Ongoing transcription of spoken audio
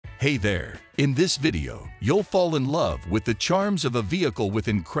Hey there! In this video, you'll fall in love with the charms of a vehicle with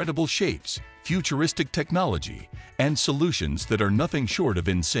incredible shapes, futuristic technology, and solutions that are nothing short of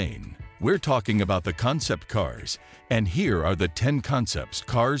insane. We're talking about the concept cars, and here are the 10 concepts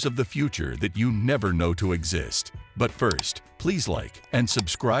cars of the future that you never know to exist. But first, please like and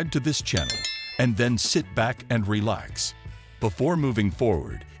subscribe to this channel, and then sit back and relax. Before moving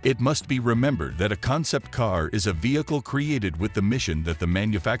forward, it must be remembered that a concept car is a vehicle created with the mission that the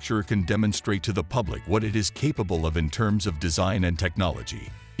manufacturer can demonstrate to the public what it is capable of in terms of design and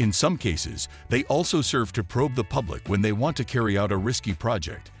technology. In some cases, they also serve to probe the public when they want to carry out a risky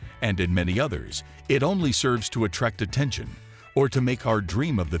project, and in many others, it only serves to attract attention or to make our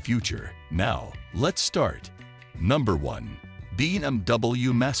dream of the future. Now, let's start. Number 1.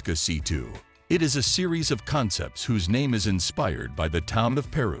 BMW Mazda C2. It is a series of concepts whose name is inspired by the town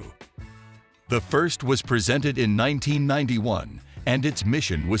of Peru. The first was presented in 1991, and its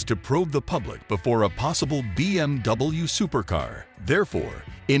mission was to probe the public before a possible BMW supercar. Therefore,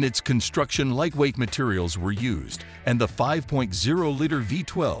 in its construction, lightweight materials were used, and the 5.0-liter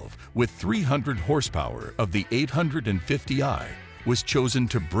V12 with 300 horsepower of the 850i was chosen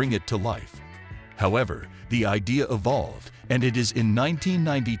to bring it to life. However, the idea evolved, and it is in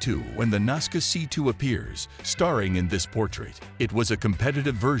 1992 when the Mazda C2 appears, starring in this portrait. It was a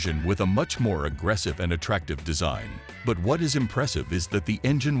competitive version with a much more aggressive and attractive design. But what is impressive is that the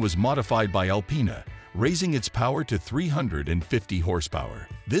engine was modified by Alpina, raising its power to 350 horsepower.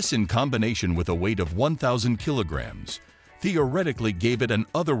 This, in combination with a weight of 1,000 kilograms, theoretically gave it an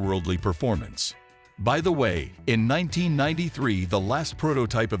otherworldly performance. By the way, in 1993, the last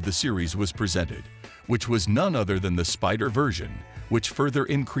prototype of the series was presented, which was none other than the Spider version, which further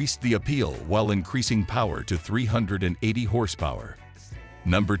increased the appeal while increasing power to 380 horsepower.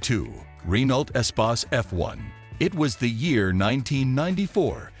 Number 2. Renault Espace F1. It was the year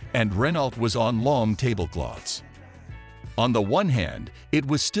 1994, and Renault was on long tablecloths. On the one hand, it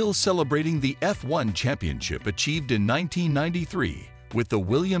was still celebrating the F1 championship achieved in 1993 with the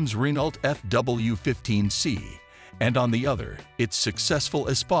Williams Renault FW15C, and on the other, its successful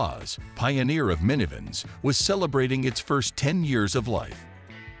Espace, pioneer of minivans, was celebrating its first 10 years of life.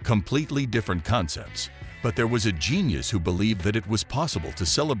 Completely different concepts, but there was a genius who believed that it was possible to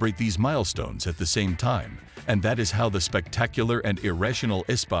celebrate these milestones at the same time, and that is how the spectacular and irrational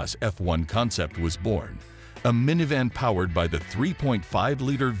Espace F1 concept was born. A minivan powered by the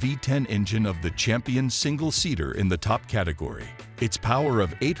 3.5-liter V10 engine of the champion single-seater in the top category. Its power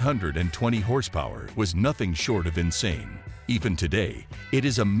of 820 horsepower was nothing short of insane. Even today, it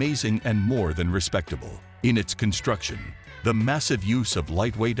is amazing and more than respectable. In its construction, the massive use of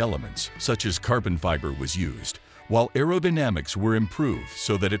lightweight elements, such as carbon fiber, was used, while aerodynamics were improved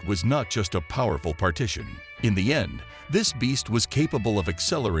so that it was not just a powerful partition. In the end, this beast was capable of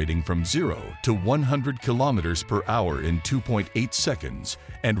accelerating from 0 to 100 kilometers per hour in 2.8 seconds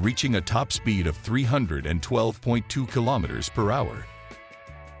and reaching a top speed of 312.2 kilometers per hour.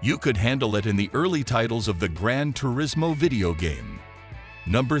 You could handle it in the early titles of the Gran Turismo video game.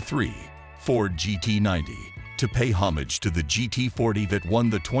 Number 3. Ford GT90. To pay homage to the GT40 that won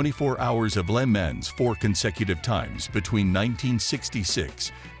the 24 Hours of Le Mans 4 consecutive times between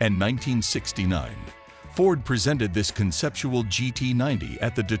 1966 and 1969, Ford presented this conceptual GT90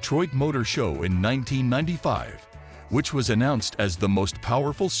 at the Detroit Motor Show in 1995, which was announced as the most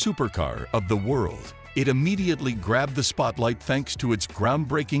powerful supercar of the world. It immediately grabbed the spotlight thanks to its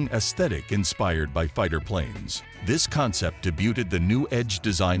groundbreaking aesthetic inspired by fighter planes. This concept debuted the new Edge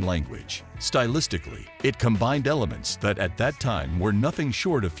design language. Stylistically, it combined elements that at that time were nothing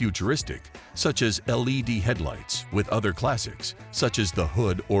short of futuristic, such as LED headlights, with other classics, such as the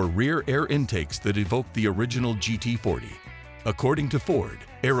hood or rear air intakes that evoked the original GT40. According to Ford,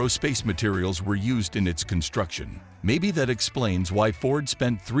 aerospace materials were used in its construction. Maybe that explains why Ford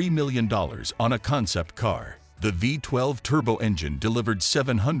spent $3 million on a concept car. The V12 turbo engine delivered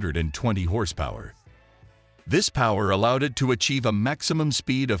 720 horsepower. This power allowed it to achieve a maximum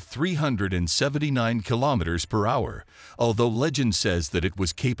speed of 379 kilometers per hour, although legend says that it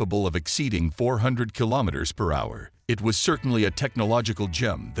was capable of exceeding 400 kilometers per hour. It was certainly a technological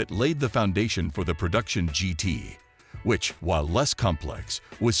gem that laid the foundation for the production GT, which, while less complex,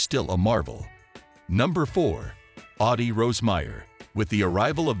 was still a marvel. Number 4. Audi Rosemeyer. With the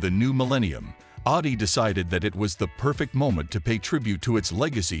arrival of the new millennium, Audi decided that it was the perfect moment to pay tribute to its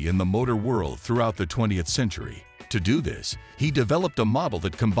legacy in the motor world throughout the 20th century. To do this, he developed a model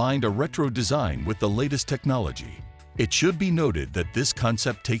that combined a retro design with the latest technology. It should be noted that this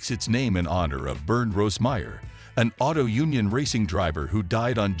concept takes its name in honor of Bernd Rosemeyer, an auto union racing driver who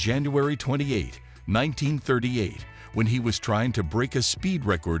died on January 28, 1938, when he was trying to break a speed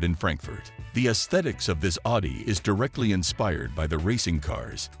record in Frankfurt. The aesthetics of this Audi is directly inspired by the racing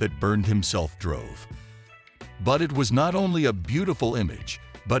cars that Bernd himself drove. But it was not only a beautiful image,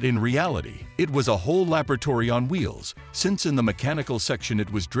 but in reality, it was a whole laboratory on wheels, since in the mechanical section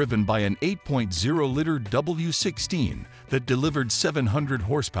it was driven by an 8.0-liter W16 that delivered 700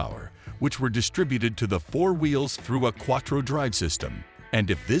 horsepower, which were distributed to the four wheels through a quattro drive system. And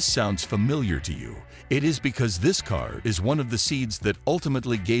if this sounds familiar to you, it is because this car is one of the seeds that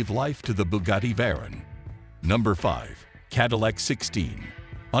ultimately gave life to the Bugatti Veyron. Number 5. Cadillac 16.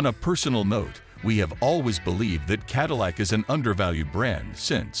 On a personal note, we have always believed that Cadillac is an undervalued brand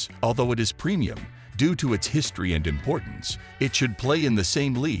since, although it is premium, due to its history and importance, it should play in the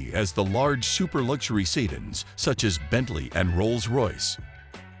same league as the large super-luxury sedans such as Bentley and Rolls-Royce.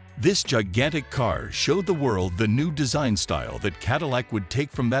 This gigantic car showed the world the new design style that Cadillac would take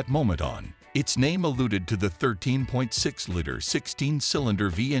from that moment on. Its name alluded to the 13.6-liter 16-cylinder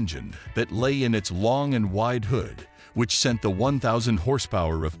V engine that lay in its long and wide hood, which sent the 1,000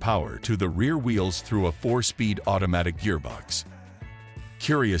 horsepower of power to the rear wheels through a 4-speed automatic gearbox.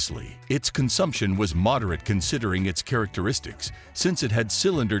 Curiously, its consumption was moderate considering its characteristics, since it had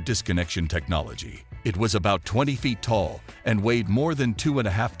cylinder disconnection technology. It was about 20 feet tall and weighed more than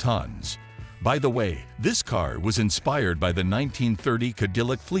 2.5 tons. By the way, this car was inspired by the 1930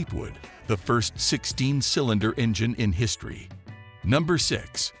 Cadillac Fleetwood, the first 16-cylinder engine in history. Number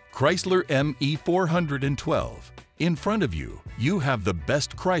 6. Chrysler ME 412. In front of you, you have the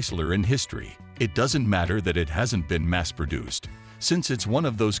best Chrysler in history. It doesn't matter that it hasn't been mass-produced, since it's one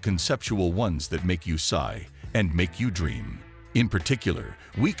of those conceptual ones that make you sigh and make you dream. In particular,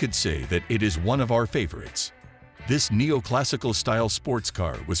 we could say that it is one of our favorites. This neoclassical style sports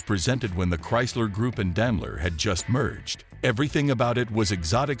car was presented when the Chrysler Group and Daimler had just merged. Everything about it was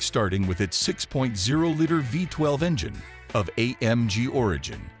exotic, starting with its 6.0-liter V12 engine of AMG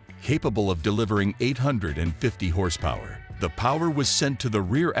origin, capable of delivering 850 horsepower. The power was sent to the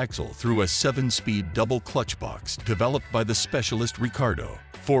rear axle through a 7-speed double clutch box developed by the specialist Ricardo.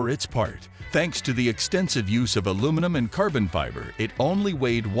 For its part, thanks to the extensive use of aluminum and carbon fiber, it only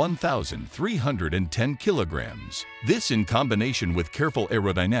weighed 1,310 kilograms. This, in combination with careful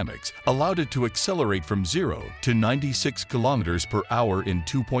aerodynamics, allowed it to accelerate from 0 to 96 kilometers per hour in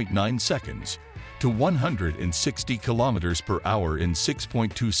 2.9 seconds, to 160 kilometers per hour in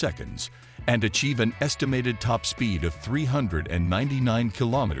 6.2 seconds, and achieve an estimated top speed of 399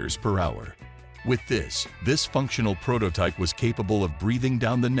 kilometers per hour. With this functional prototype was capable of breathing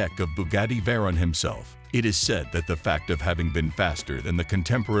down the neck of Bugatti Veyron himself. It is said that the fact of having been faster than the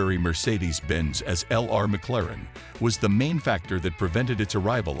contemporary Mercedes-Benz SLR McLaren was the main factor that prevented its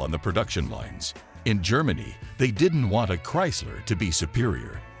arrival on the production lines. In Germany, they didn't want a Chrysler to be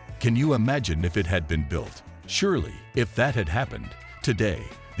superior. Can you imagine if it had been built? Surely, if that had happened, today,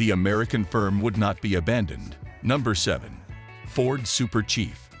 the American firm would not be abandoned. Number 7. Ford Super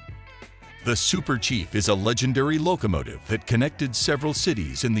Chief. The Super Chief is a legendary locomotive that connected several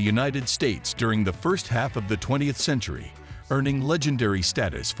cities in the United States during the first half of the 20th century, earning legendary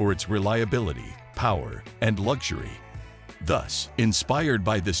status for its reliability, power, and luxury. Thus, inspired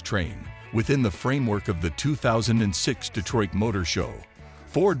by this train, within the framework of the 2006 Detroit Motor Show,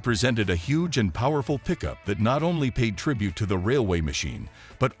 Ford presented a huge and powerful pickup that not only paid tribute to the railway machine,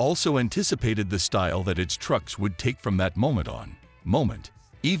 but also anticipated the style that its trucks would take from that moment on.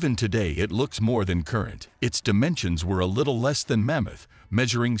 Even today, it looks more than current. Its dimensions were a little less than mammoth,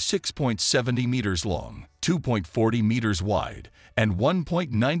 measuring 6.70 meters long, 2.40 meters wide, and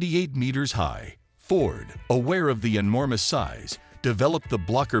 1.98 meters high. Ford, aware of the enormous size, developed the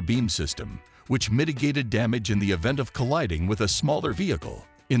blocker beam system, which mitigated damage in the event of colliding with a smaller vehicle.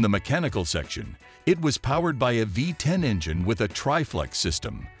 In the mechanical section, it was powered by a V10 engine with a Triflex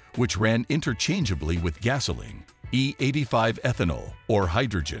system, which ran interchangeably with gasoline, E85 ethanol, or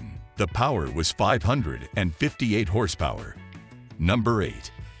hydrogen. The power was 558 horsepower. Number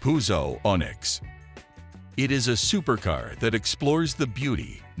 8. Peugeot Onyx. It is a supercar that explores the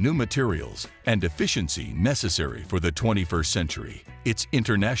beauty, new materials, and efficiency necessary for the 21st century. Its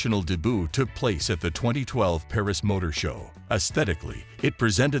international debut took place at the 2012 Paris Motor Show. Aesthetically, it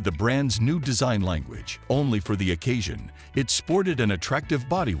presented the brand's new design language. Only for the occasion, it sported an attractive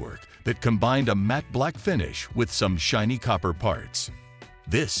bodywork that combined a matte black finish with some shiny copper parts.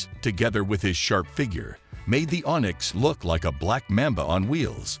 This, together with his sharp figure, made the Onyx look like a black mamba on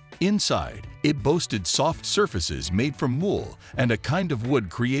wheels. Inside, it boasted soft surfaces made from wool and a kind of wood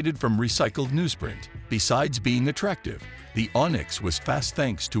created from recycled newsprint. Besides being attractive, the Onyx was fast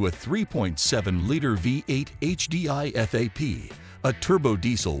thanks to a 3.7-liter V8 HDI FAP, a turbo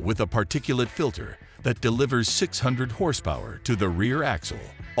diesel with a particulate filter that delivers 600 horsepower to the rear axle.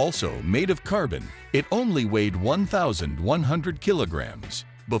 Also made of carbon, it only weighed 1,100 kilograms.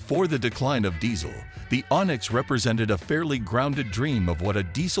 Before the decline of diesel, the Onyx represented a fairly grounded dream of what a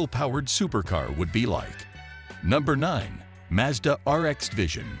diesel-powered supercar would be like. Number 9. Mazda RX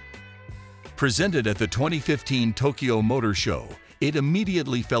Vision. Presented at the 2015 Tokyo Motor Show, it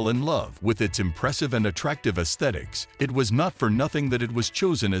immediately fell in love with its impressive and attractive aesthetics. It was not for nothing that it was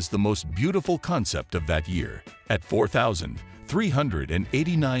chosen as the most beautiful concept of that year. At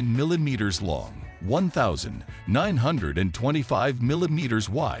 4,389 millimeters long, 1,925 millimeters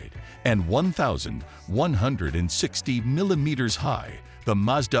wide, and 1,160 millimeters high, the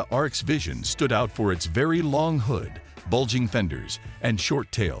Mazda RX Vision stood out for its very long hood, bulging fenders, and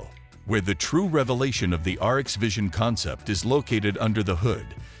short tail. Where the true revelation of the RX Vision concept is located under the hood,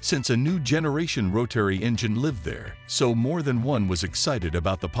 since a new generation rotary engine lived there, so more than one was excited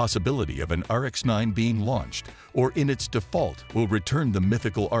about the possibility of an RX-9 being launched, or in its default will return the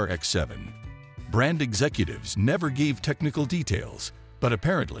mythical RX-7. Brand executives never gave technical details, but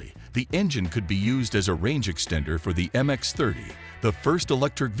apparently the engine could be used as a range extender for the MX-30, the first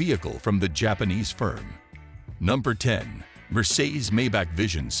electric vehicle from the Japanese firm. Number 10. Mercedes-Maybach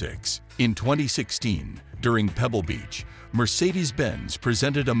Vision 6. In 2016, during Pebble Beach, Mercedes-Benz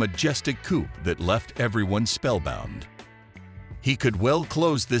presented a majestic coupe that left everyone spellbound. He could well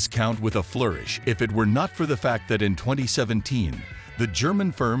close this count with a flourish if it were not for the fact that in 2017, the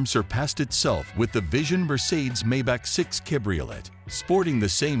German firm surpassed itself with the Vision Mercedes-Maybach 6 Cabriolet. Sporting the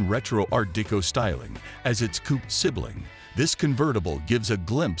same retro Art Deco styling as its coupe sibling, this convertible gives a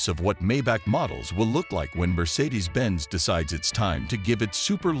glimpse of what Maybach models will look like when Mercedes-Benz decides it's time to give its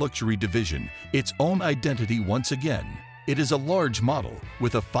super luxury division its own identity once again. It is a large model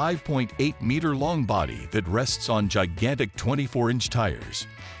with a 5.8-meter long body that rests on gigantic 24-inch tires.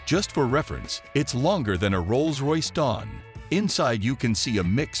 Just for reference, it's longer than a Rolls-Royce Dawn. Inside you can see a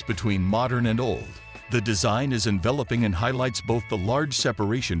mix between modern and old. The design is enveloping and highlights both the large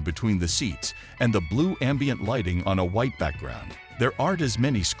separation between the seats and the blue ambient lighting on a white background. There aren't as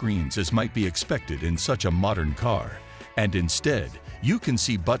many screens as might be expected in such a modern car, and instead, you can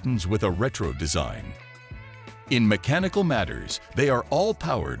see buttons with a retro design. In mechanical matters, they are all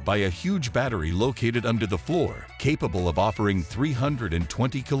powered by a huge battery located under the floor, capable of offering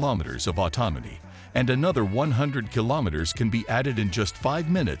 320 kilometers of autonomy, and another 100 kilometers can be added in just 5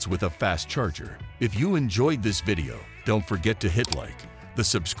 minutes with a fast charger. If you enjoyed this video, don't forget to hit like, the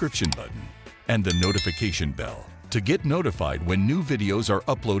subscription button, and the notification bell to get notified when new videos are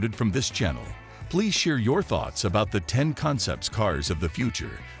uploaded from this channel. Please share your thoughts about the 10 concepts cars of the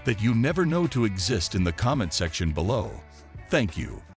future that you never know to exist in the comment section below. Thank you.